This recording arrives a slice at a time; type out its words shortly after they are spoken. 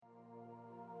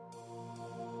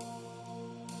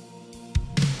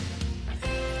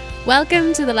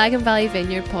Welcome to the Lagan Valley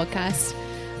Vineyard podcast.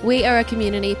 We are a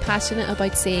community passionate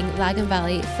about seeing Lagan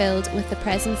Valley filled with the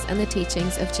presence and the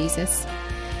teachings of Jesus.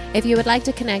 If you would like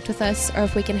to connect with us or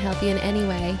if we can help you in any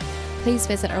way, please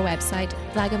visit our website,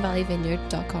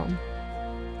 laganvalleyvineyard.com.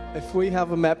 If we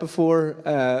haven't met before,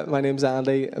 my name's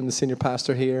Andy. I'm the senior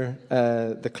pastor here.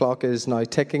 The clock is now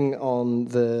ticking on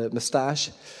the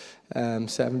moustache.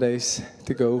 7 days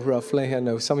to go, roughly. I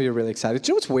know some of you are really excited. Do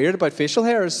you know what's weird about facial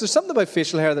hair? Is there something about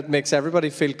facial hair that makes everybody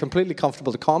feel completely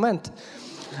comfortable to comment?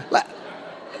 Like,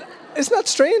 isn't that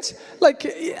strange? Like,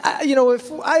 you know,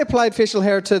 if I applied facial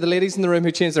hair to the ladies in the room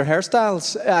who changed their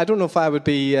hairstyles, I don't know if I would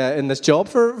be in this job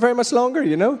for very much longer,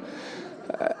 you know?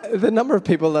 The number of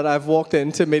people that I've walked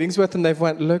into meetings with and they've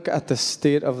went, look at the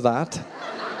state of that.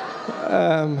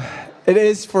 It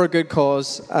is for a good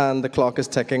cause, and the clock is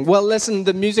ticking. Well, listen,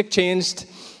 the music changed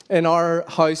in our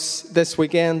house this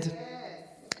weekend.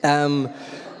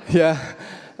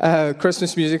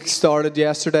 Christmas music started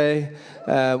yesterday.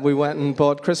 We went and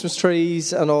bought Christmas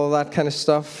trees and all that kind of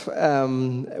stuff.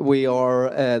 The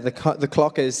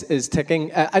clock is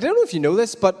ticking. I don't know if you know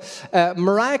this, but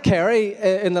Mariah Carey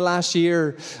in the last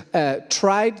year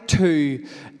tried to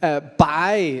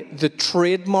buy the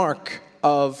trademark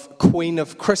of Queen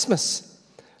of Christmas.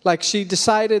 Like, she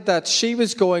decided that she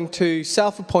was going to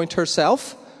self-appoint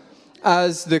herself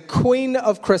as the Queen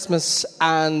of Christmas,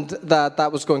 and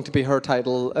that was going to be her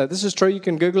title. This is true, you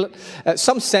can Google it.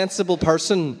 Some sensible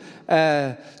person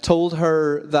told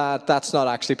her that that's not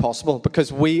actually possible,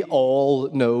 because we all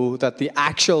know that the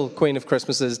actual Queen of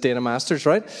Christmas is Dana Masters,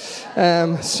 right?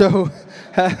 For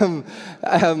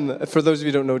those of you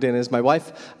who don't know, Dana is my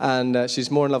wife, and she's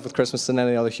more in love with Christmas than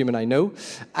any other human I know.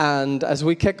 And as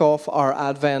we kick off our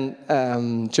Advent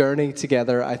journey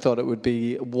together, I thought it would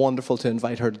be wonderful to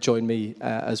invite her to join me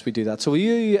as we do that. So will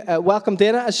you welcome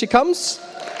Dana as she comes?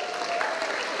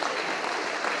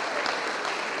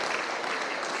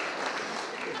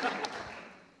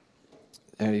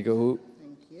 There you go.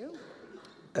 Thank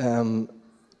you.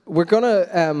 We're going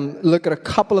to look at a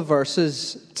couple of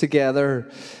verses together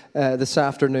this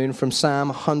afternoon from Psalm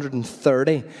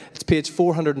 130. It's page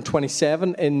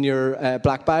 427 in your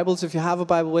black Bibles. If you have a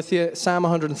Bible with you, Psalm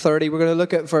 130. We're going to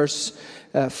look at verse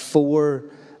 4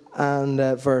 and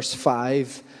verse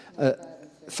 5.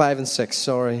 5 and 6,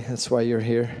 sorry, that's why you're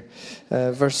here.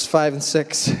 Verse 5 and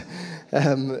 6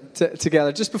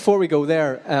 together. Just before we go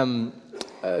there,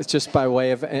 just by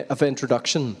way of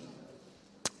introduction,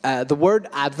 the word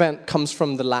Advent comes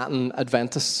from the Latin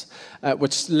Adventus,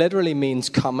 which literally means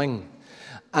coming.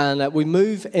 And we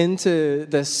move into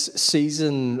this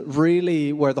season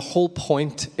really where the whole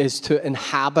point is to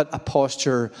inhabit a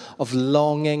posture of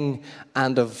longing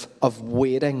and of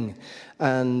waiting.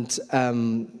 And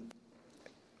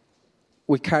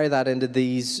we carry that into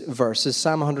these verses.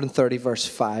 Psalm 130 verse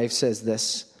 5 says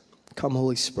this: "Come,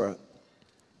 Holy Spirit.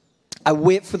 I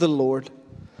wait for the Lord.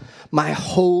 My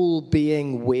whole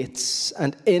being waits,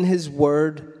 and in his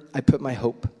word I put my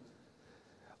hope.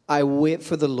 I wait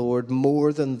for the Lord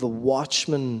more than the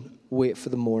watchmen wait for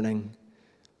the morning,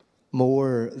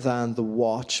 more than the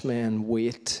watchmen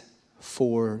wait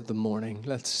for the morning."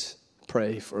 Let's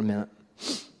pray for a minute.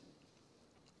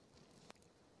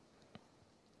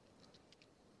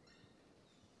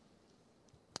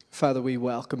 Father, we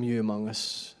welcome you among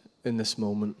us in this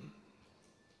moment.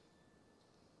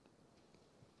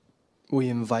 We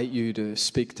invite you to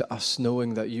speak to us,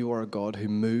 knowing that you are a God who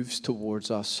moves towards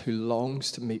us, who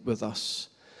longs to meet with us,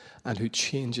 and who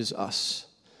changes us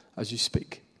as you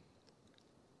speak.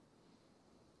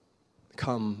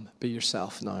 Come, be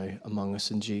yourself now among us.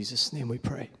 In Jesus' name we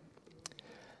pray.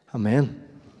 Amen.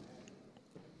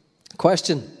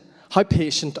 Question: how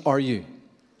patient are you?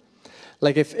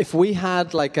 Like if we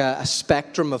had like a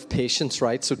spectrum of patience,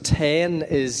 right? So 10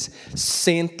 is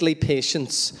saintly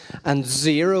patience, and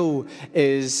 0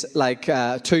 is like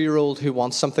a 2-year-old who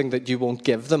wants something that you won't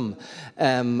give them.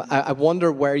 I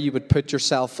wonder where you would put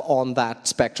yourself on that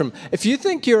spectrum. If you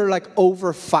think you're like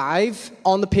over 5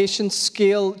 on the patience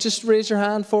scale, just raise your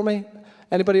hand for me.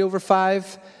 Anybody over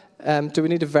 5? Do we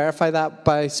need to verify that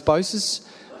by spouses?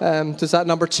 Does that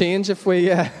number change if we...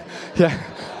 yeah.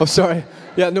 Oh, sorry.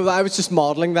 Yeah, no, I was just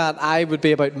modelling that. I would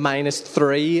be about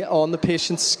 -3 on the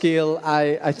patience scale,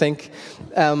 I think.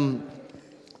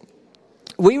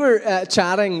 We were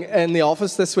chatting in the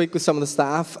office this week with some of the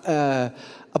staff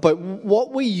about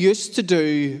what we used to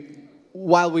do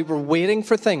while we were waiting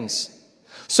for things.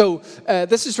 So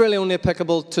this is really only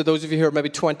applicable to those of you who are maybe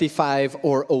 25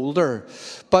 or older.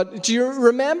 But do you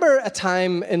remember a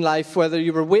time in life whether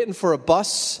you were waiting for a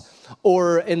bus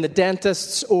or in the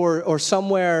dentist's, or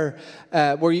somewhere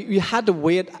where you had to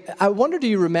wait. I wonder, do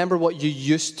you remember what you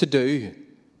used to do?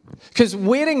 Because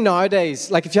waiting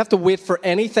nowadays, like if you have to wait for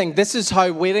anything, this is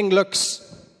how waiting looks.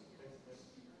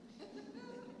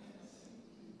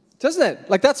 Doesn't it?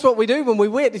 Like that's what we do when we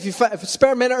wait. If you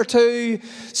spare a minute or two,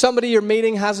 somebody you're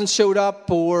meeting hasn't showed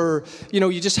up, or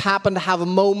you just happen to have a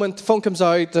moment, the phone comes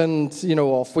out, and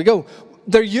off we go.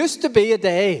 There used to be a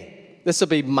day, this will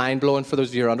be mind-blowing for those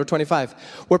of you who are under 25,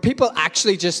 where people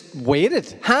actually just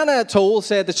waited. Hannah Toll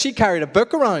said that she carried a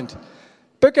book around.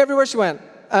 Book everywhere she went.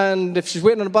 And if she's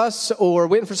waiting on a bus or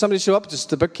waiting for somebody to show up, just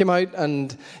the book came out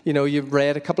and, you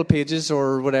read a couple of pages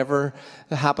or whatever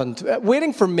happened.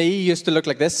 Waiting for me used to look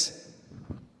like this.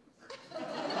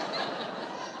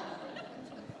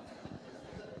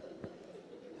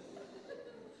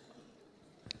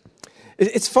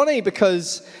 It's funny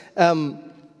because our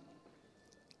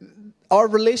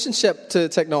relationship to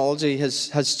technology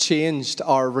has changed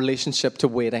our relationship to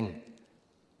waiting.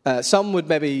 Some would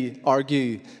maybe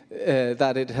argue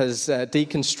that it has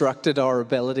deconstructed our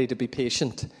ability to be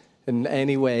patient in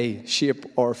any way, shape,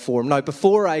 or form. Now,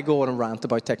 before I go on a rant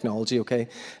about technology, okay,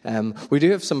 we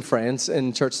do have some friends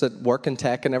in church that work in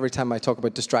tech, and every time I talk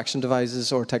about distraction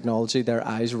devices or technology, their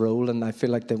eyes roll, and I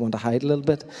feel like they want to hide a little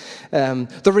bit.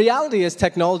 The reality is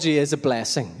technology is a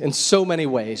blessing in so many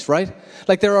ways, right?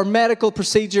 Like there are medical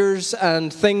procedures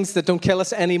and things that don't kill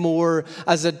us anymore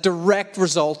as a direct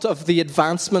result of the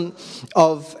advancement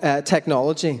of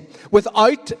technology.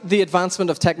 Without the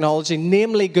advancement of technology,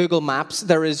 namely Google Maps,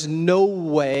 there is no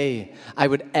way I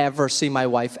would ever see my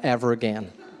wife ever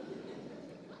again.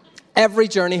 Every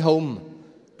journey home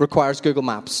requires Google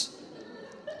Maps,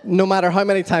 no matter how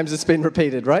many times it's been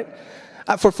repeated, right?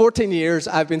 For 14 years,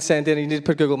 I've been saying, Dana, you need to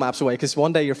put Google Maps away because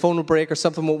one day your phone will break or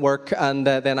something won't work, and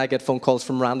then I get phone calls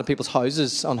from random people's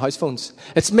houses on house phones.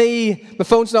 It's me, my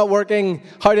phone's not working,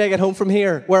 how do I get home from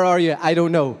here? Where are you? I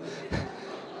don't know.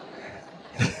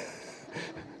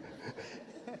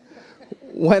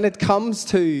 When it comes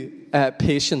to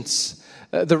patience,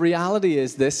 the reality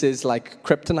is this is like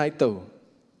kryptonite, though.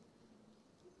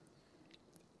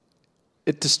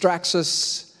 It distracts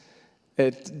us.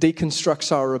 It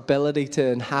deconstructs our ability to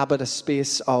inhabit a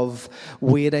space of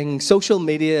waiting. Social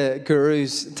media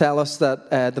gurus tell us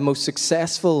that the most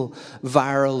successful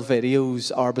viral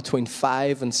videos are between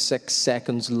 5 and 6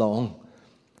 seconds long.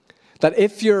 That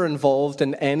if you're involved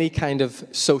in any kind of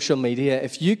social media,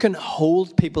 if you can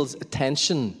hold people's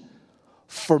attention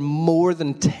for more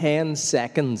than 10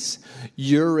 seconds,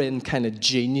 you're in kind of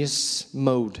genius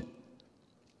mode.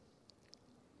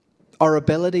 Our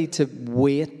ability to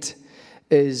wait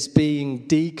is being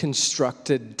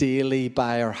deconstructed daily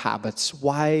by our habits.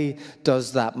 Why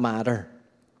does that matter?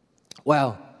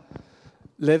 Well,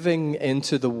 living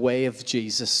into the way of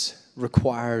Jesus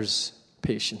requires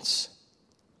patience.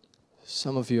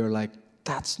 Some of you are like,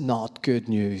 that's not good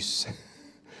news.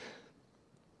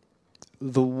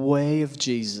 The way of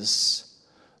Jesus,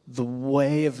 the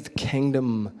way of the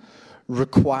kingdom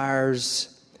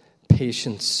requires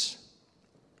patience.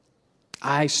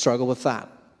 I struggle with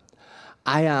that.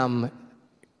 I am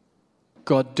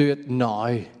God do it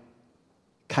now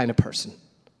kind of person.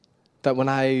 That when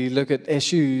I look at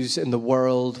issues in the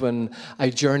world, when I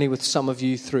journey with some of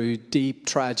you through deep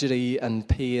tragedy and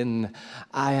pain,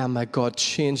 I am a God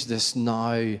change this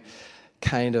now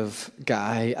kind of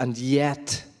guy. And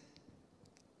yet,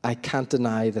 I can't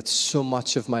deny that so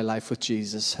much of my life with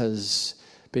Jesus has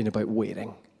been about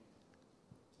waiting.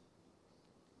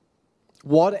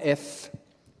 What if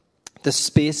the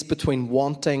space between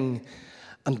wanting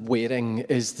and waiting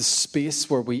is the space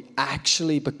where we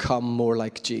actually become more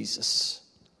like Jesus?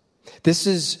 This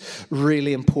is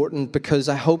really important because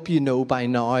I hope you know by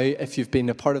now, if you've been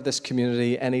a part of this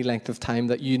community any length of time,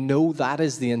 that you know that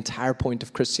is the entire point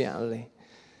of Christianity.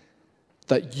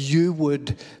 That you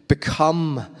would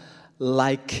become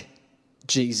like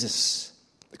Jesus.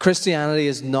 Christianity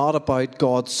is not about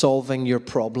God solving your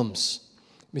problems.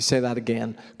 Let me say that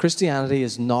again. Christianity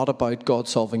is not about God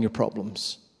solving your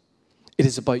problems. It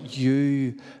is about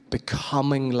you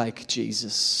becoming like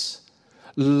Jesus,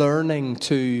 learning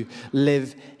to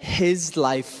live his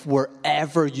life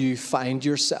wherever you find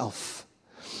yourself.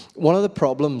 One of the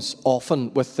problems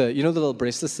often with the little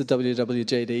bracelets, the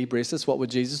WWJD bracelets, what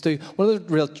would Jesus do? One of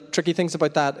the real tricky things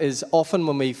about that is often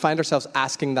when we find ourselves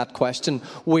asking that question,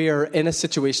 we're in a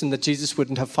situation that Jesus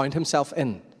wouldn't have found himself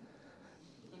in.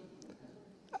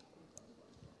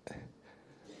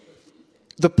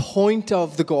 The point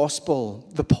of the gospel,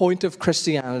 the point of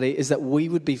Christianity is that we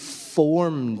would be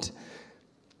formed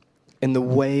in the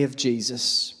way of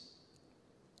Jesus.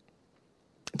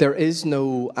 There is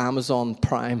no Amazon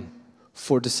Prime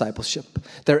for discipleship.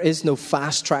 There is no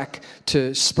fast track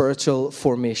to spiritual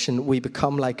formation. We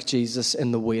become like Jesus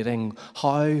in the waiting.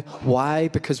 How? Why?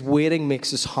 Because waiting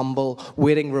makes us humble.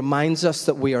 Waiting reminds us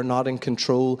that we are not in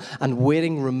control. And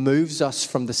waiting removes us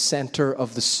from the center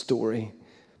of the story.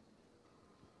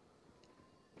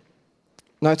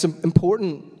 Now, it's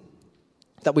important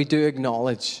that we do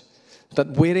acknowledge that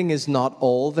waiting is not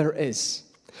all there is.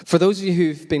 For those of you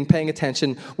who've been paying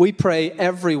attention, we pray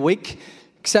every week,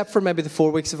 except for maybe the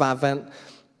 4 weeks of Advent.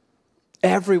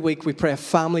 Every week we pray a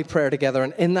family prayer together,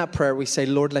 and in that prayer we say,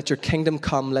 Lord, let your kingdom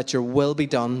come, let your will be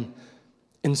done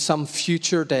in some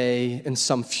future day, in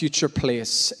some future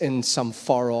place, in some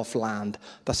far-off land.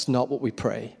 That's not what we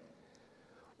pray.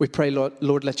 We pray,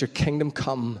 Lord, let your kingdom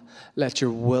come, let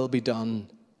your will be done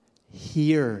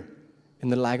here in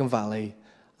the Lagan Valley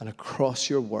and across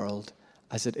your world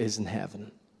as it is in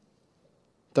heaven.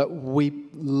 That we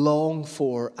long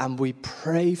for and we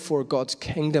pray for God's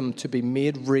kingdom to be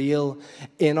made real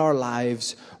in our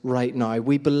lives right now.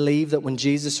 We believe that when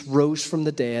Jesus rose from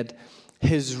the dead,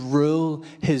 his rule,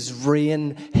 his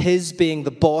reign, his being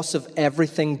the boss of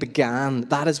everything began.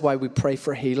 That is why we pray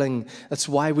for healing. That's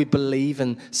why we believe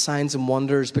in signs and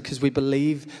wonders, because we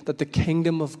believe that the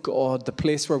kingdom of God, the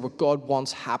place where what God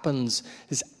wants happens,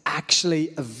 is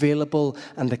actually available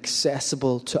and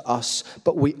accessible to us.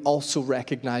 But we also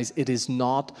recognize it is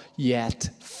not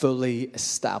yet fully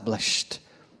established.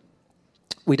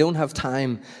 We don't have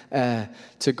time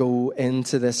to go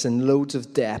into this in loads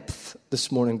of depth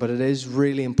this morning, but it is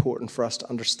really important for us to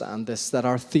understand this, that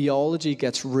our theology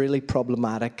gets really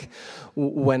problematic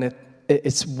when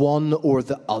it's one or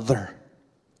the other.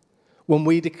 When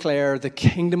we declare the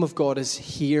kingdom of God is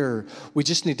here, we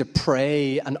just need to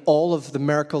pray and all of the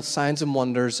miracles, signs and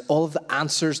wonders, all of the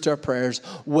answers to our prayers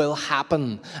will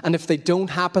happen. And if they don't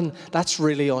happen, that's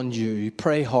really on you.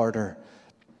 Pray harder.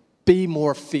 Be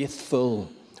more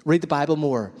faithful. Read the Bible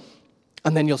more.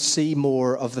 And then you'll see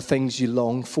more of the things you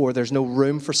long for. There's no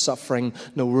room for suffering,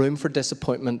 no room for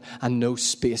disappointment, and no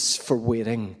space for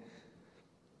waiting.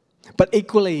 But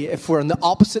equally, if we're on the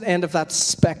opposite end of that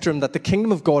spectrum, that the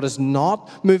kingdom of God is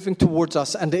not moving towards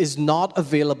us and is not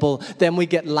available, then we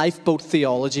get lifeboat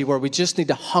theology where we just need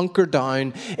to hunker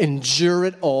down, endure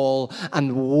it all,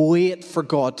 and wait for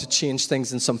God to change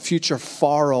things in some future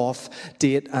far-off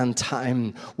date and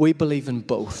time. We believe in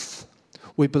both.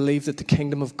 We believe that the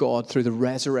kingdom of God through the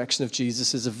resurrection of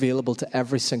Jesus is available to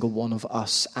every single one of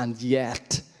us, and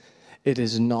yet it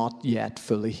is not yet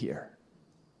fully here.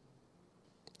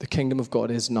 The kingdom of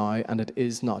God is now, and it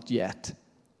is not yet.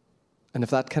 And if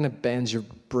that kind of bends your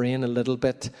brain a little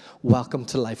bit, welcome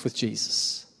to life with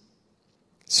Jesus.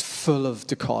 It's full of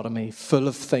dichotomy, full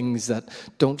of things that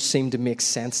don't seem to make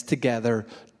sense together,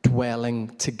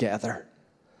 dwelling together.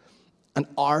 And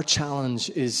our challenge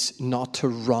is not to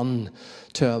run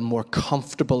to a more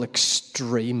comfortable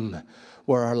extreme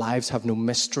where our lives have no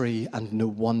mystery and no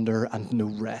wonder and no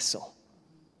wrestle.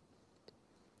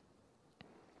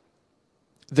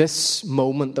 This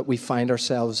moment that we find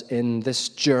ourselves in, this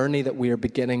journey that we are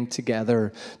beginning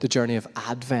together, the journey of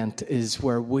Advent, is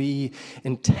where we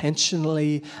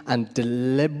intentionally and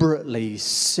deliberately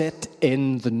sit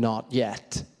in the not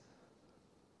yet,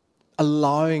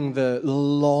 allowing the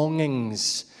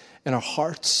longings in our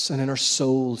hearts and in our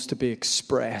souls to be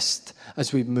expressed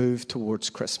as we move towards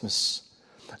Christmas.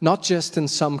 Not just in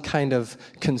some kind of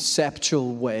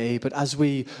conceptual way, but as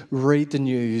we read the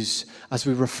news, as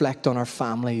we reflect on our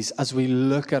families, as we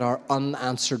look at our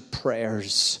unanswered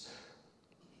prayers,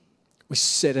 we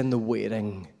sit in the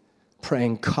waiting,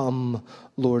 praying, "Come,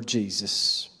 Lord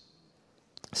Jesus."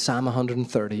 Psalm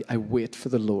 130, I wait for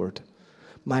the Lord.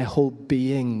 My whole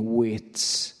being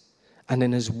waits, and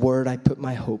in his word I put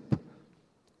my hope.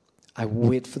 I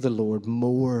wait for the Lord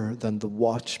more than the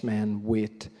watchmen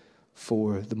wait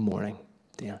for the morning.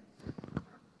 Deanna.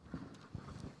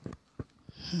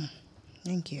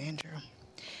 Thank you, Andrew.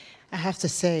 I have to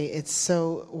say, it's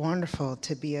so wonderful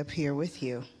to be up here with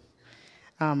you.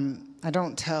 I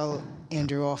don't tell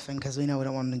Andrew often because we know we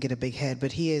don't want him to get a big head,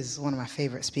 but he is one of my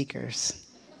favorite speakers.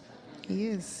 He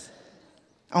is.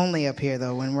 Only up here,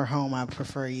 though. When we're home, I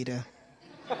prefer you to...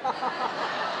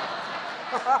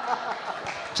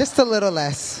 just a little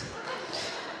less.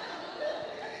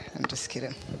 I'm just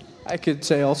kidding. I could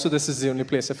say also this is the only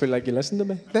place I feel like you listen to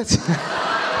me. That's...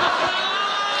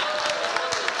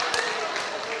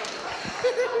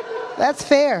 That's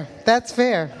fair. That's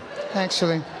fair,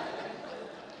 actually.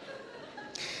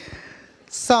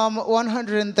 Psalm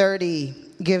 130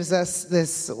 gives us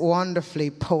this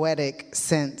wonderfully poetic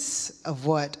sense of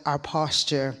what our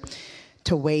posture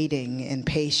to waiting and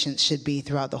patience should be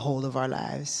throughout the whole of our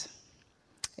lives.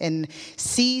 And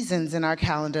seasons in our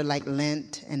calendar like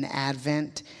Lent and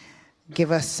Advent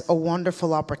give us a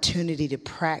wonderful opportunity to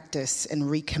practice and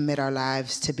recommit our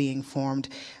lives to being formed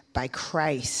by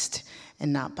Christ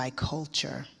and not by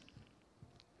culture.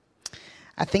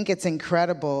 I think it's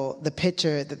incredible the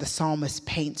picture that the psalmist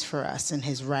paints for us in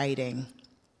his writing.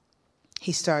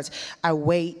 He starts, I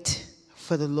wait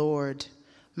for the Lord,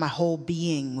 my whole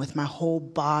being, with my whole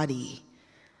body.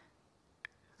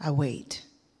 I wait.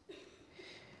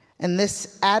 In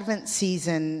this Advent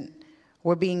season,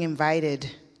 we're being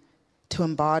invited to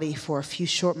embody for a few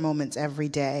short moments every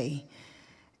day,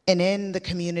 and in the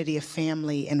community of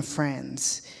family and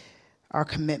friends, our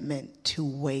commitment to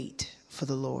wait for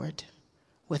the Lord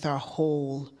with our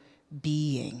whole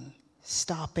being,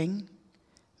 stopping,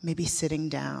 maybe sitting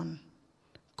down,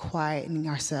 quieting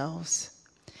ourselves.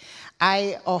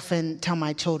 I often tell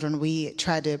my children we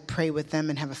try to pray with them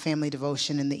and have a family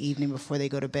devotion in the evening before they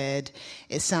go to bed.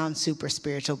 It sounds super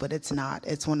spiritual, but it's not.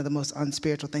 It's one of the most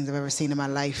unspiritual things I've ever seen in my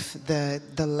life. The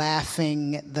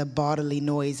laughing, the bodily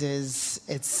noises,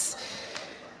 it's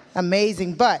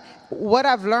amazing. But what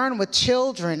I've learned with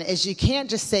children is you can't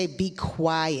just say, be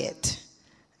quiet,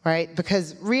 right?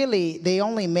 Because really, they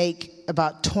only make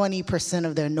about 20%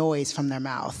 of their noise from their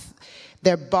mouth.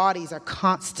 Their bodies are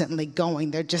constantly going.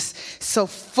 They're just so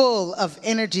full of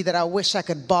energy that I wish I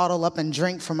could bottle up and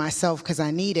drink for myself because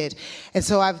I need it. And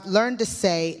so I've learned to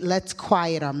say, let's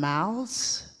quiet our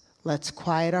mouths, let's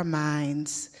quiet our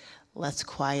minds, let's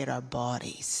quiet our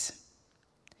bodies.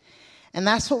 And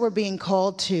that's what we're being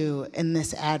called to in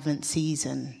this Advent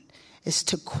season, is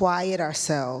to quiet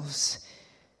ourselves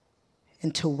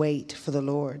and to wait for the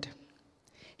Lord.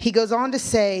 He goes on to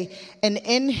say, and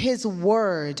in his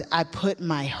word, I put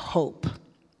my hope.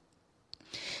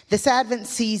 This Advent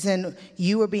season,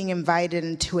 you are being invited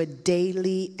into a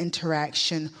daily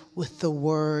interaction with the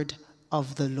word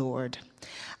of the Lord.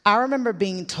 I remember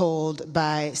being told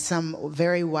by some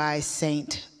very wise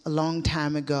saint a long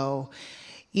time ago,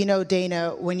 you know,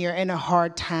 Dana, when you're in a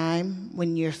hard time,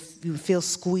 when you feel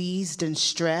squeezed and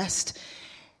stressed,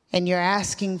 and you're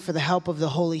asking for the help of the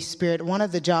Holy Spirit, one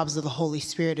of the jobs of the Holy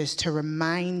Spirit is to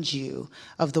remind you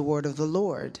of the word of the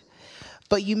Lord.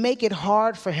 But you make it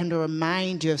hard for him to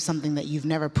remind you of something that you've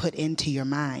never put into your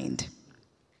mind.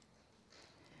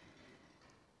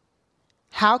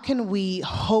 How can we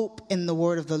hope in the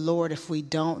word of the Lord if we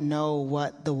don't know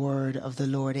what the word of the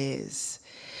Lord is?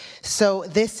 So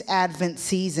this Advent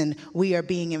season, we are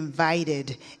being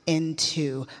invited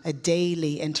into a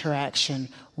daily interaction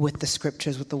with the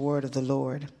scriptures, with the word of the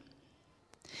Lord.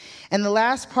 And the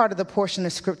last part of the portion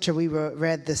of scripture we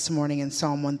read this morning in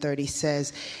Psalm 130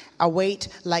 says, I wait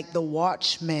like the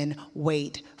watchmen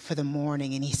wait for the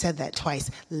morning. And he said that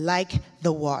twice, like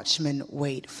the watchmen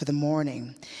wait for the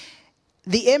morning.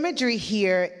 The imagery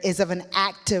here is of an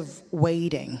active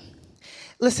waiting.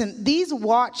 Listen, these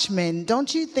watchmen,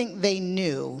 don't you think they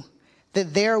knew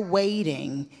that their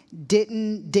waiting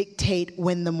didn't dictate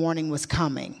when the morning was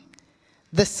coming?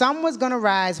 The sun was going to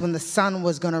rise when the sun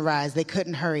was going to rise. They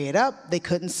couldn't hurry it up. They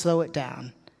couldn't slow it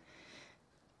down.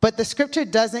 But the scripture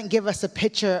doesn't give us a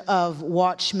picture of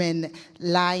watchmen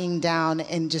lying down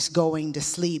and just going to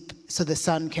sleep so the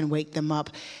sun can wake them up.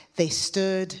 They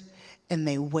stood and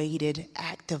they waited,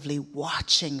 actively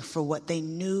watching for what they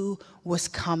knew was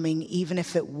coming, even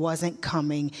if it wasn't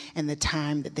coming in the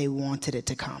time that they wanted it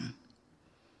to come.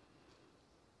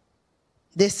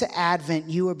 This Advent,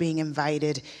 you are being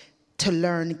invited to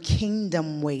learn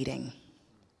kingdom waiting.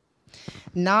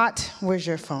 Not, where's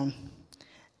your phone?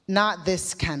 Not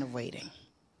this kind of waiting.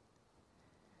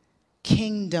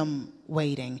 Kingdom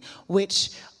waiting, which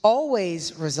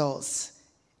always results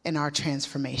in our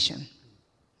transformation.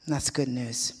 And that's good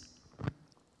news.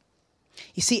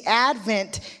 You see,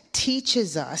 Advent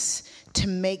teaches us to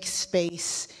make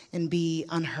space and be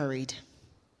unhurried.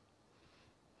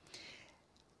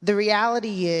 The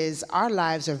reality is our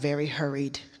lives are very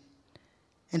hurried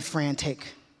and frantic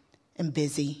and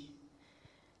busy.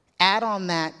 Add on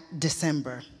that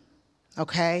December,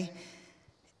 okay?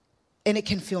 And it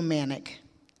can feel manic.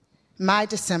 My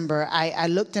December, I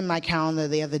looked in my calendar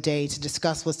the other day to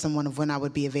discuss with someone of when I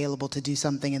would be available to do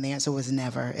something, and the answer was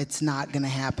never. It's not going to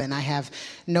happen. I have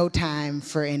no time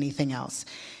for anything else.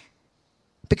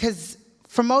 Because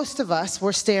for most of us,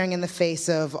 we're staring in the face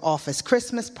of office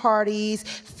Christmas parties,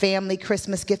 family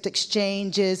Christmas gift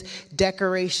exchanges,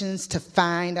 decorations to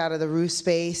find out of the roof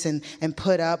space and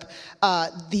put up.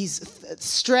 These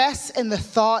stress and the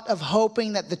thought of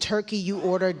hoping that the turkey you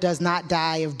ordered does not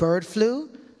die of bird flu.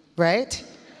 Right?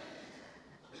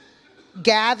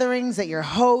 gatherings that you're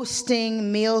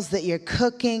hosting, meals that you're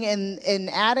cooking, and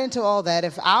add into all that,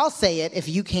 if I'll say it, if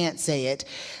you can't say it,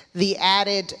 the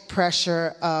added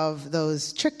pressure of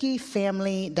those tricky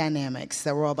family dynamics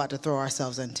that we're all about to throw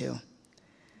ourselves into.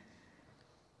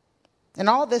 And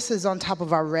all this is on top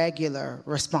of our regular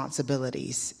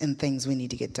responsibilities and things we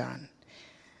need to get done.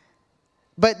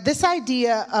 But this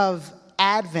idea of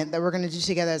Advent that we're going to do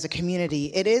together as a community,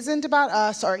 it isn't about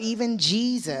us or even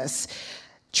Jesus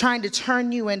trying to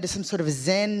turn you into some sort of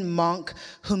Zen monk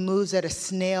who moves at a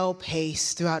snail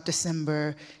pace throughout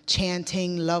December,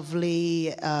 chanting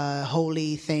lovely,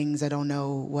 holy things. I don't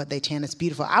know what they chant. It's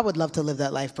beautiful. I would love to live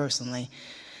that life personally.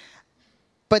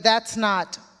 But that's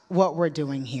not what we're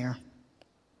doing here.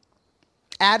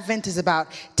 Advent is about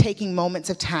taking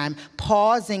moments of time,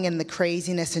 pausing in the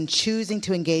craziness and choosing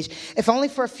to engage, if only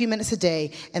for a few minutes a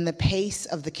day, in the pace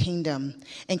of the kingdom,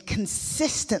 and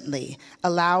consistently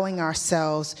allowing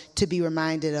ourselves to be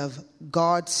reminded of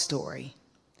God's story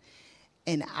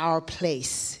and our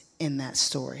place in that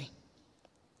story.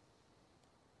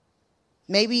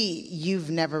 Maybe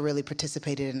you've never really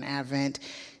participated in Advent,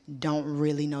 don't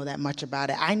really know that much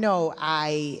about it. I know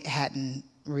I hadn't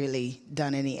really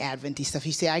done any Advent-y stuff.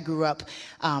 You see, I grew up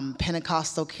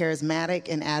Pentecostal charismatic,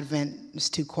 and Advent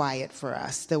was too quiet for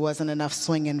us. There wasn't enough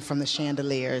swinging from the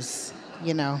chandeliers,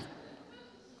 you know.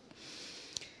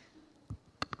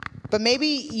 But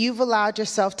maybe you've allowed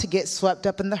yourself to get swept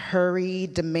up in the hurry,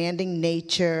 demanding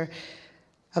nature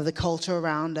of the culture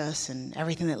around us and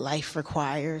everything that life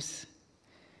requires.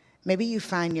 Maybe you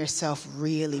find yourself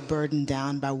really burdened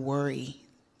down by worry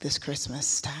this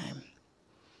Christmas time.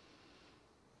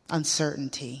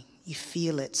 Uncertainty. You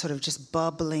feel it sort of just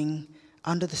bubbling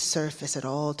under the surface at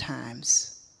all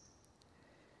times.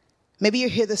 Maybe you're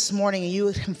here this morning and you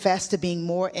would confess to being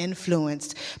more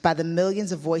influenced by the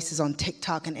millions of voices on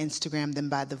TikTok and Instagram than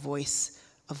by the voice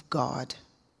of God.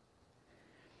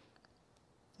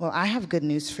 Well, I have good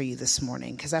news for you this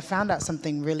morning, because I found out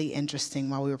something really interesting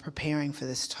while we were preparing for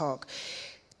this talk.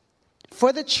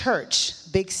 For the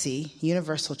church, Big C,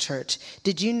 Universal Church,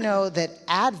 did you know that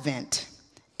Advent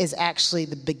is actually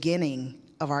the beginning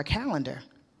of our calendar?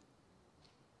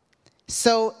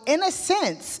 So in a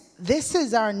sense, this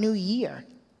is our new year,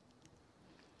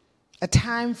 a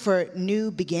time for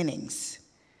new beginnings.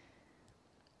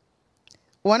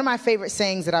 One of my favorite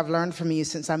sayings that I've learned from you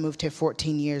since I moved here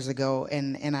 14 years ago,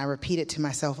 and I repeat it to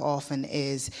myself often,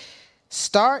 is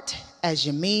start as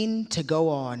you mean to go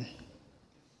on.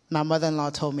 My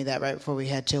mother-in-law told me that right before we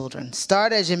had children.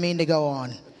 Start as you mean to go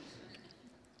on.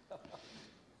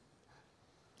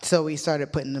 So we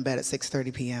started putting to bed at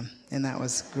 6:30 p.m., and that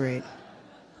was great.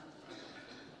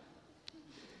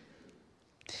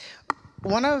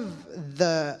 One of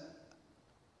the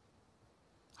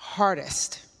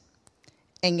hardest,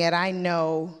 and yet I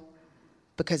know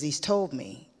because he's told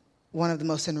me, one of the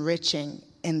most enriching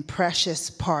and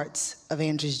precious parts of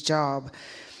Andrew's job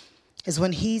is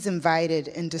when he's invited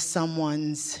into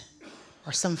someone's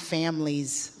or some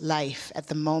family's life at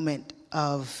the moment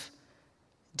of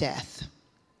death.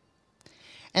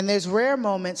 And there's rare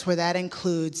moments where that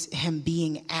includes him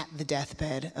being at the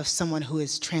deathbed of someone who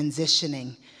is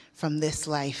transitioning from this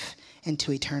life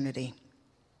into eternity.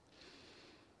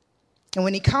 And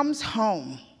when he comes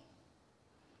home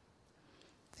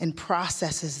and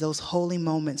processes those holy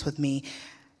moments with me,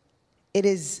 it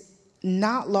is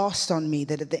not lost on me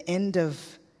that at the end of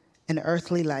an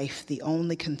earthly life, the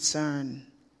only concern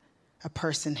a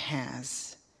person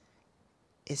has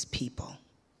is people.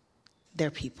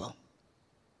 They're people.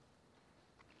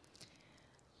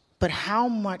 But how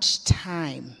much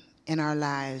time in our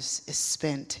lives is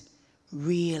spent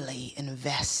really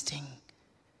investing,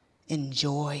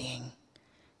 enjoying,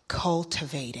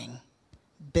 cultivating,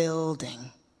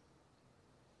 building,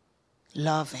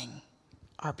 loving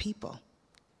our people?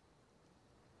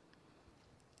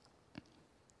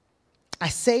 I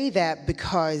say that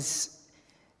because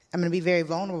I'm going to be very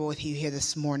vulnerable with you here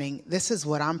this morning. This is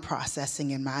what I'm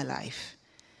processing in my life.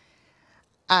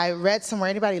 I read somewhere,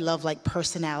 anybody love like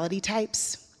personality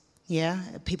types? Yeah?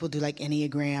 People do like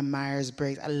Enneagram,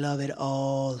 Myers-Briggs. I love it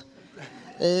all.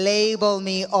 Label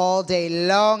me all day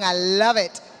long. I love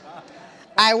it.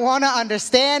 I want to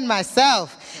understand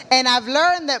myself. And I've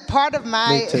learned that part of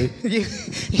my... Me too.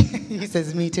 He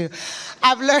says, me too.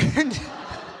 I've learned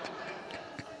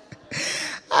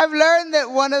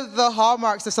that one of the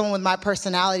hallmarks of someone with my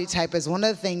personality type is one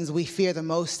of the things we fear the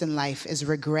most in life is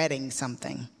regretting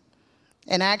something.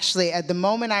 And actually, at the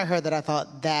moment I heard that, I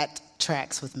thought, that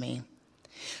tracks with me.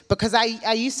 Because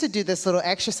I used to do this little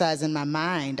exercise in my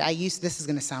mind. This is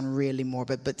going to sound really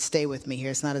morbid, but stay with me here.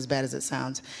 It's not as bad as it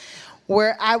sounds.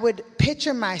 where I would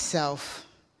picture myself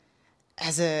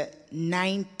as a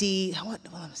 90, what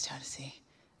I was trying to see.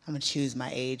 I'm going to choose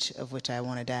my age of which I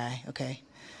want to die, okay?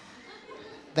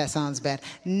 That sounds bad.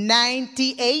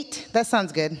 98, that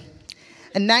sounds good.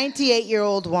 A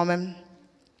 98-year-old woman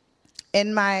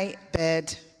in my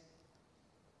bed,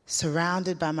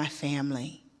 surrounded by my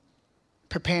family,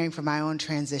 preparing for my own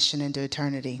transition into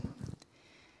eternity.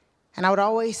 And I would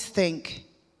always think,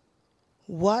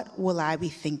 what will I be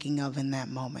thinking of in that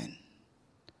moment?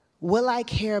 Will I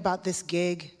care about this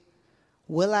gig?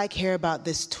 Will I care about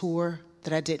this tour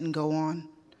that I didn't go on?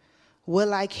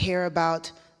 Will I care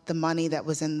about the money that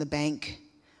was in the bank?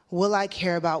 Will I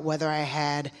care about whether I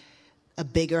had a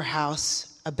bigger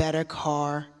house, a better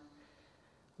car?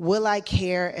 Will I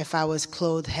care if I was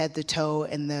clothed head to toe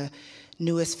in the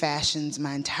newest fashions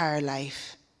my entire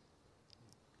life?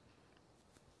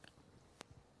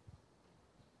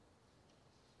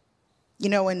 You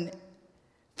know, in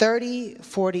 30,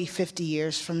 40, 50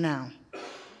 years from now,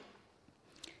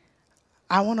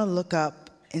 I want to look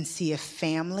up and see a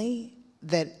family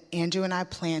that Andrew and I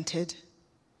planted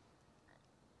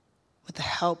with the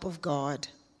help of God.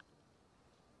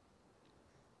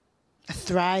 A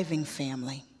thriving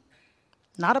family.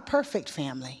 Not a perfect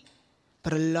family,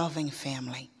 but a loving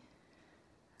family.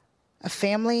 A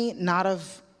family not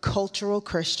of cultural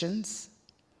Christians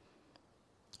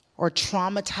or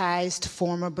traumatized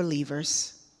former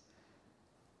believers,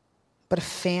 but a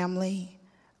family,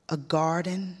 a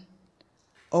garden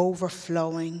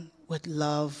overflowing with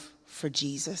love for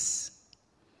Jesus,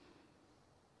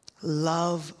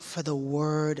 love for the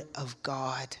Word of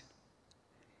God,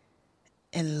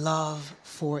 and love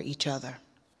for each other.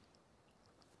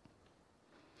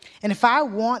 And if I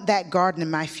want that garden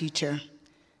in my future,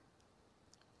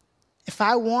 if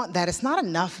I want that, it's not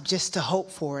enough just to hope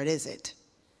for it, is it?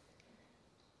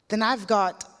 Then I've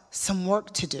got some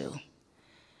work to do.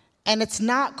 And it's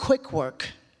not quick work.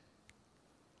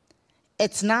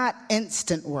 It's not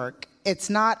instant work. It's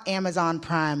not Amazon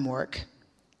Prime work.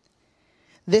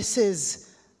 This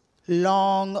is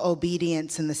long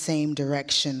obedience in the same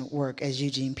direction work, as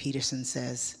Eugene Peterson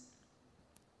says.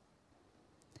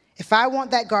 If I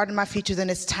want that garden in my future, then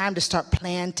it's time to start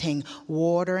planting,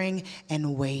 watering,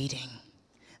 and waiting.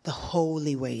 The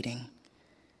holy waiting.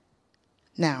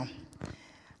 Now,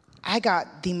 I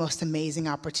got the most amazing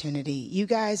opportunity. You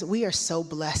guys, we are so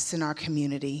blessed in our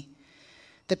community.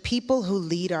 The people who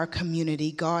lead our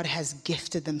community, God has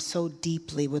gifted them so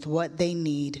deeply with what they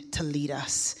need to lead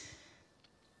us.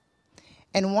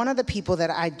 And one of the people that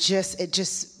it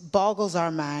just boggles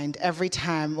our mind every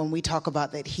time when we talk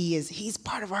about that he's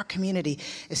part of our community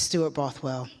is Stuart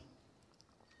Bothwell.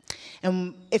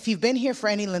 And if you've been here for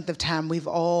any length of time, we've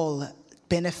all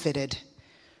benefited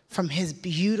from his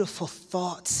beautiful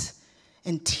thoughts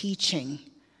and teaching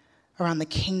around the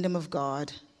kingdom of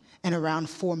God and around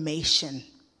formation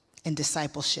and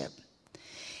discipleship.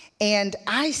 And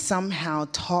I somehow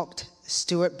talked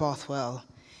Stuart Bothwell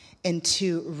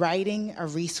into writing a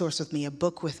resource with me, a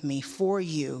book with me for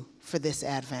you for this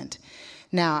Advent.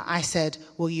 Now, I said,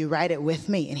 will you write it with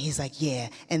me? And he's like, yeah.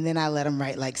 And then I let him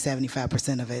write like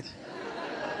 75% of it.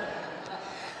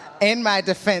 In my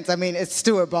defense, I mean, it's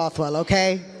Stuart Bothwell,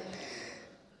 okay?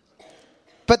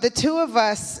 But the two of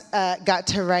us got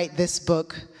to write this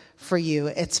book for you.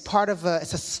 It's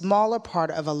a smaller part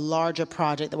of a larger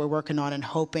project that we're working on and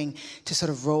hoping to sort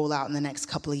of roll out in the next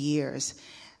couple of years,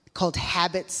 called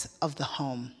Habits of the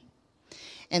Home.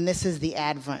 And this is the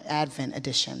Advent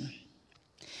edition.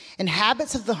 And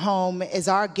Habits of the Home is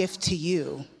our gift to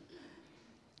you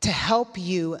to help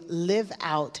you live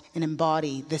out and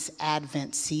embody this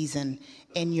Advent season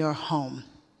in your home.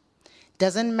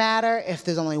 Doesn't matter if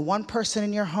there's only one person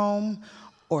in your home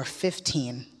or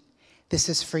 15. This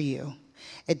is for you.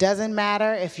 It doesn't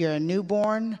matter if you're a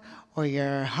newborn or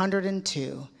you're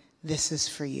 102. This is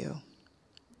for you.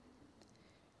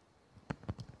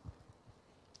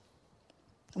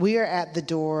 We are at the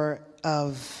door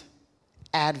of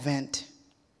Advent.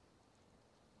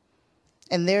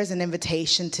 And there's an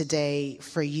invitation today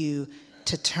for you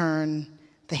to turn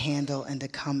the handle and to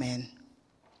come in.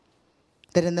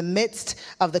 That in the midst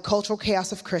of the cultural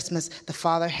chaos of Christmas, the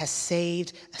Father has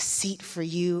saved a seat for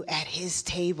you at his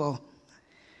table.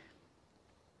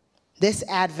 This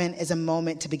Advent is a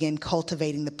moment to begin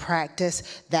cultivating the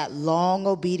practice, that long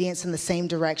obedience in the same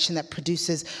direction that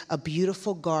produces a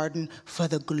beautiful garden for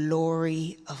the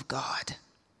glory of God.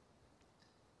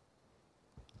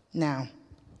 Now,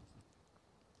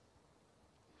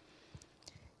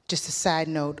 just a side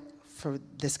note for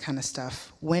this kind of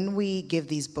stuff. When we give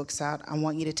these books out, I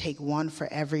want you to take one for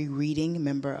every reading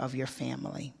member of your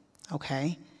family,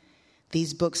 okay?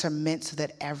 These books are meant so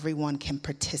that everyone can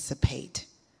participate,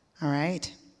 all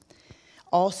right?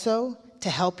 Also, to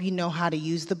help you know how to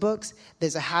use the books,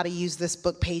 there's a how to use this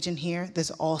book page in here. There's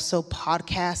also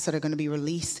podcasts that are going to be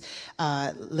released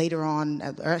later on,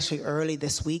 or actually early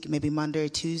this week, maybe Monday or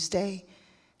Tuesday.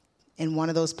 In one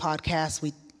of those podcasts,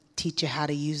 we teach you how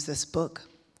to use this book.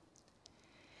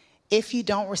 If you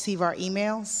don't receive our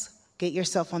emails, get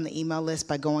yourself on the email list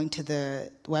by going to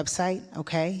the website,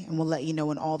 okay? And we'll let you know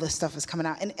when all this stuff is coming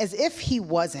out. And as if he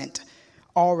wasn't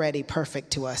already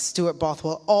perfect to us, Stuart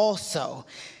Bothwell also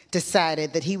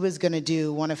decided that he was going to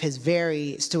do one of his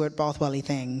very Stuart Bothwell-y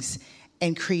things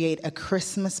and create a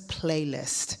Christmas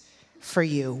playlist for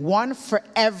you. One for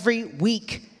every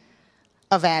week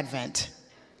of Advent.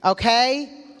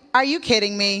 Okay? Are you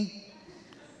kidding me?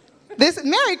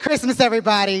 Merry Christmas,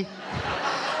 everybody.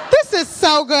 This is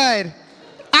so good.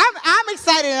 I'm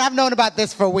excited, and I've known about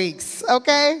this for weeks,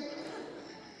 okay?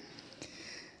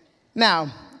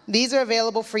 Now, these are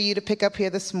available for you to pick up here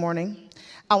this morning.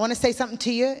 I want to say something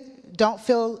to you. Don't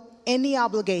feel any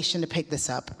obligation to pick this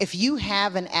up. If you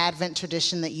have an Advent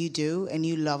tradition that you do and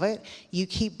you love it, you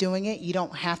keep doing it. You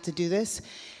don't have to do this.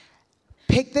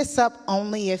 Pick this up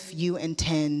only if you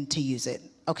intend to use it,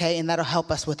 okay? And that'll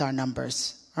help us with our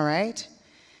numbers, all right?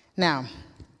 Now,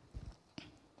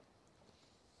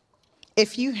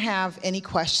 if you have any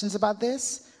questions about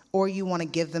this or you want to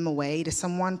give them away to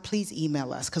someone, please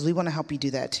email us because we want to help you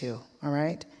do that too, all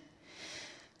right?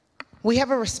 We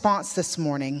have a response this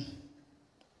morning.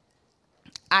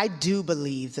 I do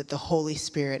believe that the Holy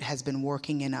Spirit has been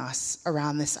working in us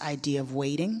around this idea of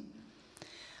waiting,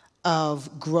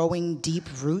 of growing deep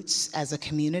roots as a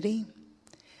community,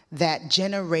 that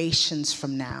generations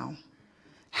from now,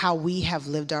 how we have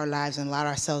lived our lives and allowed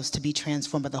ourselves to be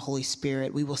transformed by the Holy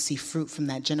Spirit, we will see fruit from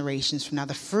that generations from now.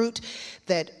 The fruit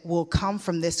that will come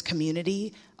from this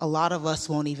community, a lot of us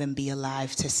won't even be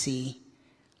alive to see.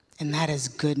 And that is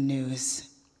good news.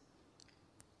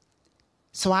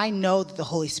 So I know that the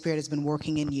Holy Spirit has been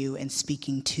working in you and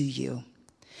speaking to you.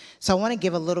 So I want to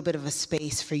give a little bit of a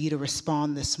space for you to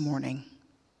respond this morning,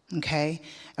 okay?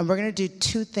 And we're going to do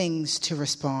two things to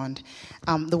respond.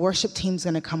 The worship team's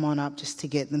going to come on up just to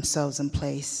get themselves in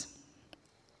place.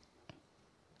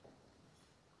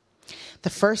 The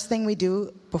first thing we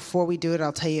do, before we do it,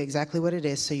 I'll tell you exactly what it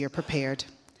is so you're prepared.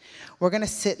 We're going to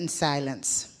sit in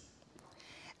silence.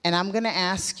 And I'm going to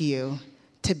ask you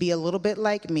to be a little bit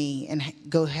like me and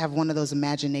go have one of those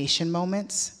imagination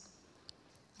moments.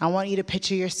 I want you to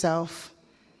picture yourself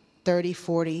 30,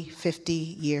 40, 50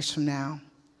 years from now,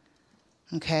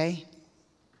 okay?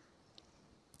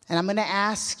 And I'm going to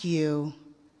ask you,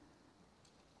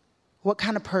 what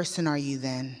kind of person are you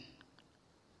then?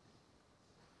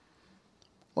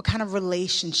 What kind of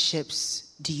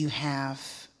relationships do you have?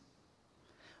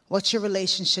 What's your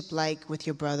relationship like with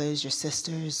your brothers, your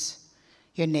sisters,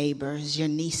 your neighbors, your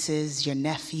nieces, your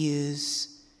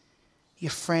nephews,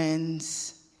 your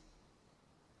friends,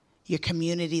 your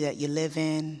community that you live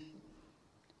in,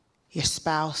 your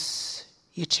spouse,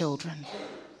 your children?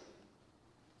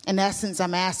 In essence,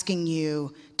 I'm asking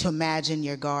you to imagine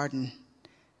your garden.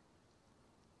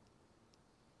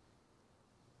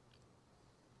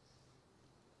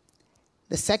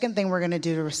 The second thing we're going to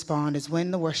do to respond is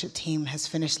when the worship team has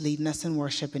finished leading us in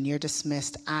worship and you're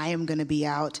dismissed, I am going to be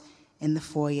out in the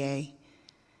foyer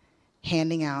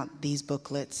handing out these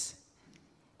booklets.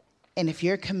 And if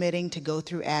you're committing to go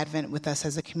through Advent with us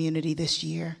as a community this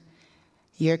year,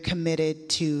 you're committed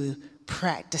to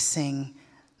practicing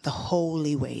the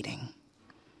holy waiting.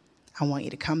 I want you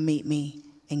to come meet me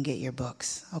and get your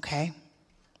books, okay?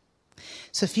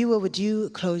 So if you will, would you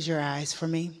close your eyes for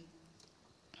me?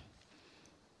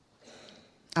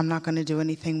 I'm not going to do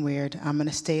anything weird. I'm going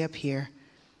to stay up here.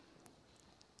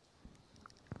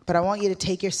 But I want you to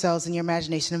take yourselves in your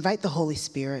imagination. Invite the Holy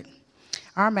Spirit.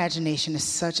 Our imagination is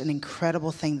such an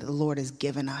incredible thing that the Lord has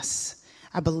given us.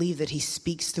 I believe that he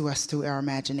speaks through us through our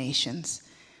imaginations.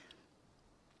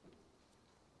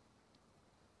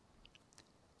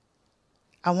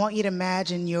 I want you to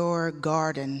imagine your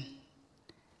garden,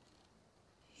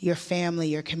 your family,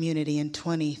 your community in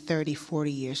 20, 30,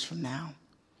 40 years from now.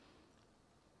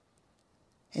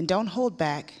 And don't hold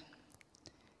back.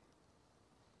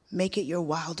 Make it your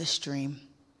wildest dream.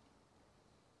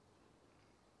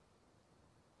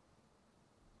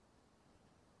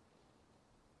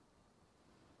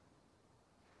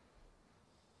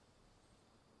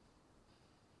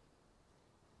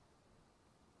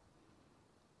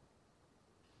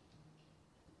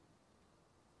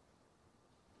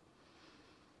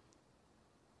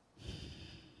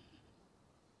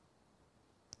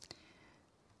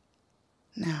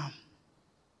 Now,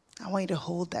 I want you to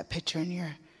hold that picture in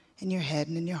your head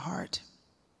and in your heart.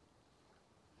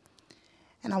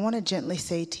 And I want to gently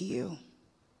say to you,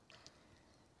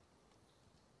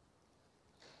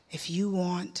 if you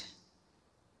want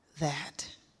that,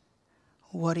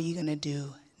 what are you going to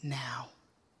do now?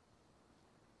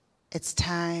 It's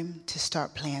time to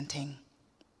start planting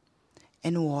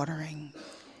and watering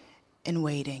and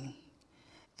waiting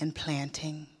and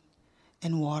planting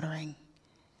and watering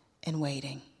and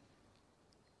waiting.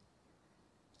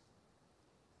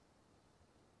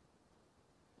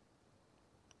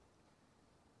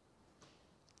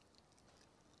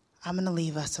 I'm going to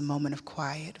leave us a moment of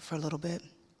quiet for a little bit.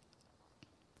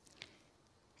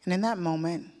 And in that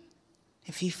moment,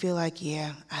 if you feel like,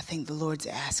 yeah, I think the Lord's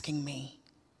asking me,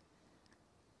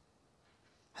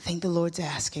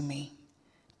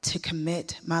 to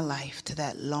commit my life to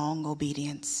that long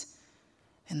obedience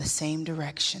in the same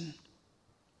direction,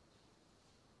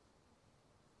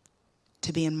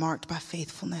 to being marked by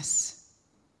faithfulness,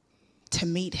 to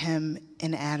meet him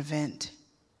in Advent,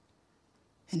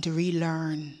 and to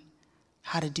relearn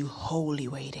how to do holy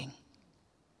waiting,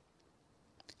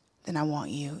 then I want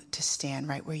you to stand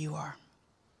right where you are.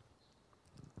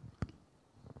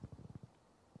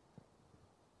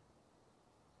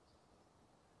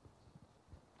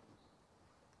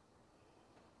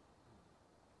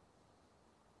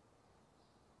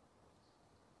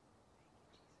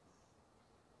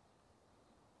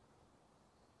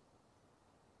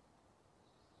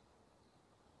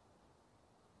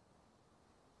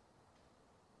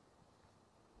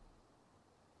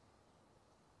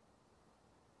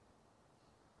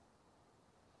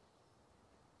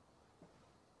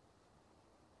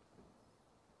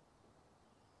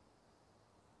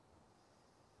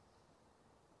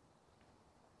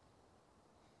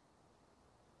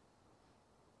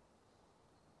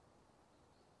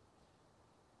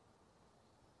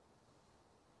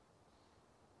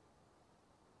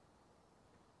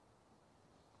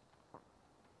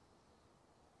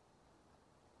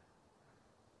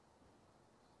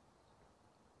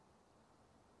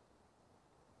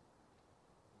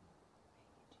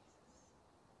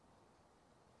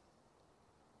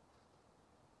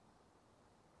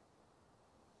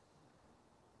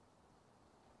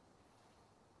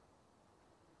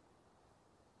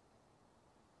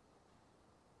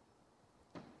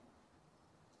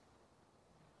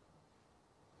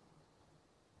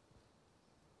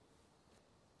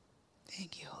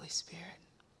 Thank you, Holy Spirit.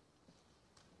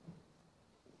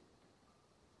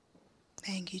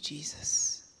 Thank you,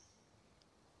 Jesus.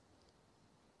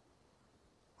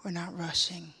 We're not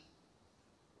rushing.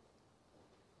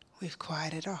 We've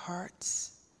quieted our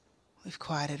hearts. We've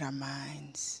quieted our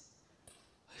minds.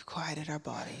 We've quieted our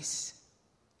bodies.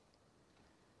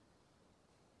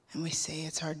 And we say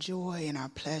it's our joy and our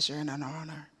pleasure and our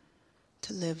honor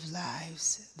to live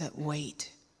lives that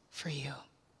wait for you.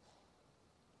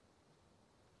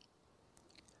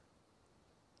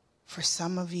 For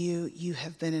some of you, you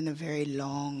have been in a very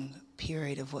long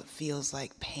period of what feels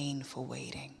like painful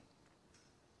waiting.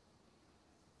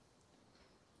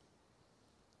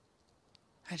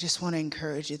 I just want to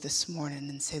encourage you this morning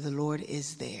and say the Lord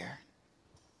is there.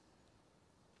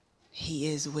 He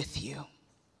is with you.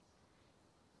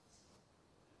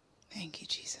 Thank you,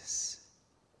 Jesus.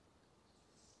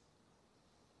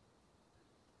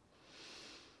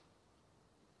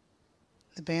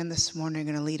 The band this morning are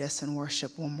going to lead us in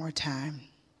worship one more time.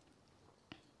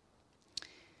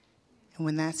 And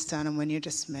when that's done and when you're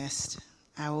dismissed,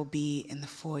 I will be in the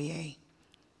foyer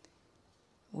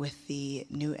with the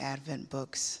new Advent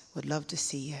books. Would love to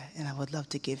see you, and I would love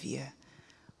to give you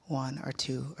 1 or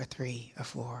 2 or 3 or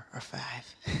 4 or 5.